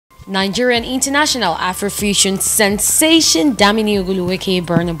Nigerian international Afrofusion sensation Damini Ogulu aka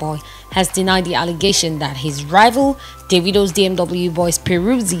Burna Boy has denied the allegation that his rival Davido's DMW boys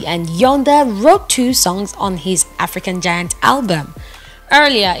Peruzzi and Yonda wrote 2 songs on his African Giant album.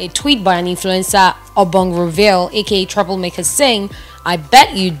 Earlier, a tweet by an influencer, Obong Reveal aka Troublemaker, saying, "I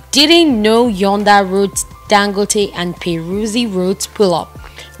bet you didn't know Yonda wrote Dangote and Peruzzi wrote Pull Up.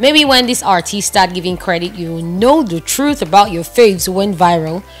 Maybe when these artists start giving credit, you will know the truth about your faves," went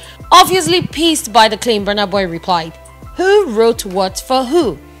viral. Obviously pissed by the claim, Burna Boy replied, "Who wrote what for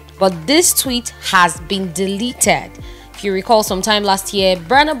who?" But this tweet has been deleted. If you recall, sometime last year,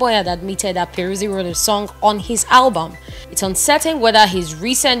 Burna Boy had admitted that Peruzzi wrote a song on his album. It's uncertain whether his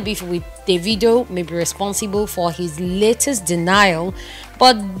recent beef with Davido may be responsible for his latest denial,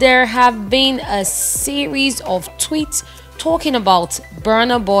 but there have been a series of tweets talking about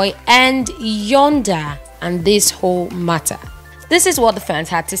Burna Boy and Yonda and this whole matter. This is what the fans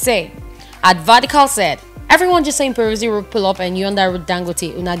had to say. Advadical said, "Everyone just saying Peruzzi wrote Pull Up and Yonda wrote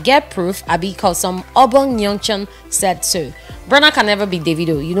Dangote. Una get proof, abi, cause some Obong Nyongchan said so. Burna can never be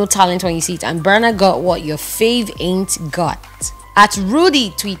Davido. You know talent when you see it, and Burna got what your fave ain't got." At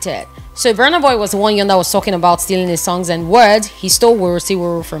Rudy tweeted, "So Burna Boy was the one Yonda was talking about stealing his songs and words. He stole Woro Si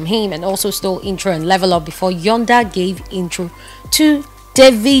Woro from him and also stole Intro and Level Up before Yonda gave Intro to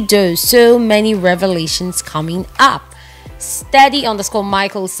Davido. So many revelations coming up."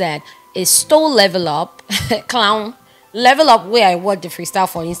 Steady_Michael said, "It stole Level Up, clown. Level Up where I watched the freestyle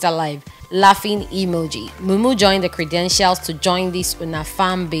for Insta Live. Laughing emoji. Mumu joined the credentials to join this una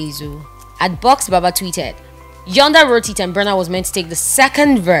fan base." At Box Baba tweeted, "Yonda wrote it and Burna was meant to take the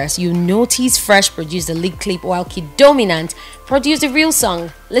second verse. You notice Fresh produced the lead clip while Kid Dominant produced the real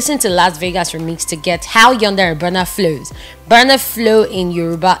song. Listen to Las Vegas remix to get how Yonda and Burna flows. Burna flow in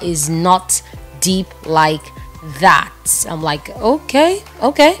Yoruba is not deep like that." I'm like, okay.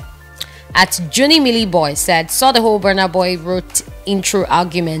 At Juni Millie Boy said, "Saw the whole Burna Boy wrote intro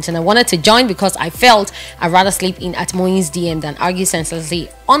argument and I wanted to join because I felt I'd rather sleep in at Moin's DM than argue senselessly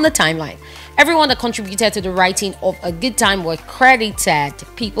on the timeline. Everyone that contributed to the writing of A Good Time were credited.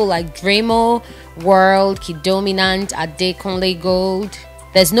 People like Dremo, World, Kid Dominant, Adekunle Gold.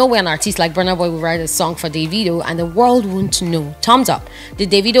 There's no way an artist like Burna Boy will write a song for Davido and the world won't know. Thumbs up. The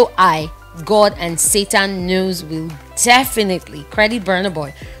Davido God and Satan knows will definitely credit Burna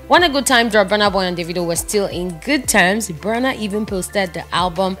Boy. When A Good Time dropped, Burna Boy and Davido were still in good terms. Burna even posted the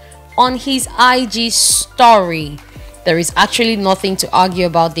album on his IG story. There is actually nothing to argue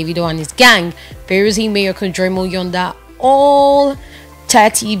about Davido and his gang. Peruzzi, Mayoko, Dremo, Yonda, all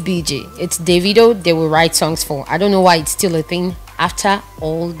 30 BG. It's Davido they will write songs for. I don't know why it's still a thing after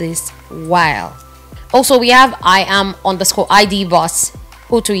all this while." Also, we have I am_ID boss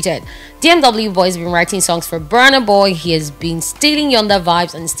who tweeted, "DMW Boy's been writing songs for Burna Boy. He has been stealing Yonda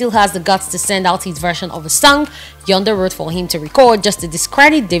vibes and still has the guts to send out his version of a song Yonda wrote for him to record just to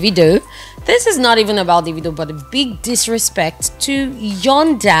discredit Davido. This is not even about Davido but a big disrespect to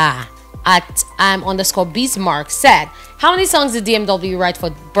Yonda." At I am_Bismarck said, "How many songs did DMW write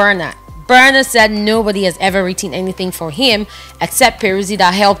for Burna?" Burna said nobody has ever written anything for him except Peruzzi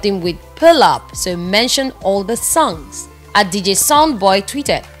that helped him with Pull Up, so mention all the songs. At DJ Soundboy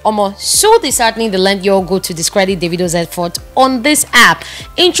tweeted, "Omo, so disheartening the length you all go to discredit Davido's effort on this app.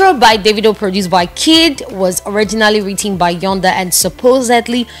 Intro by Davido produced by Kid was originally written by Yonda and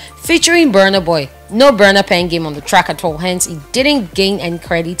supposedly featuring Burna Boy. No Burna pen game on the track at all, hence it didn't gain any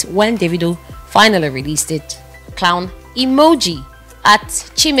credit when Davido finally released it." Clown emoji. At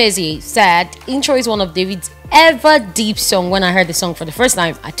Chimezi said, "Intro is one of David's ever deep song. When I heard the song for the first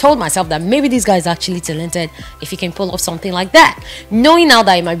time, I told myself that maybe this guy is actually talented if he can pull off something like that. Knowing now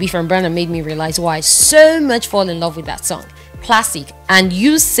that it might be from Burna made me realize why I so much fall in love with that song. Classic." And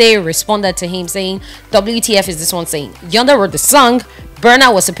You Say responded to him saying, "WTF is this one saying? Yonda wrote the song.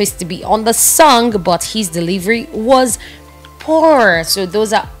 Burna was supposed to be on the song, but his delivery was poor." So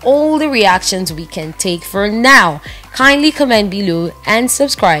those are all the reactions we can take for now. Kindly comment below and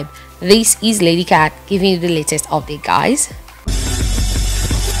subscribe. This is Lady Cat giving you the latest update, guys.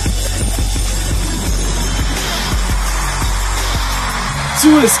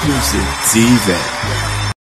 Too exclusive TV.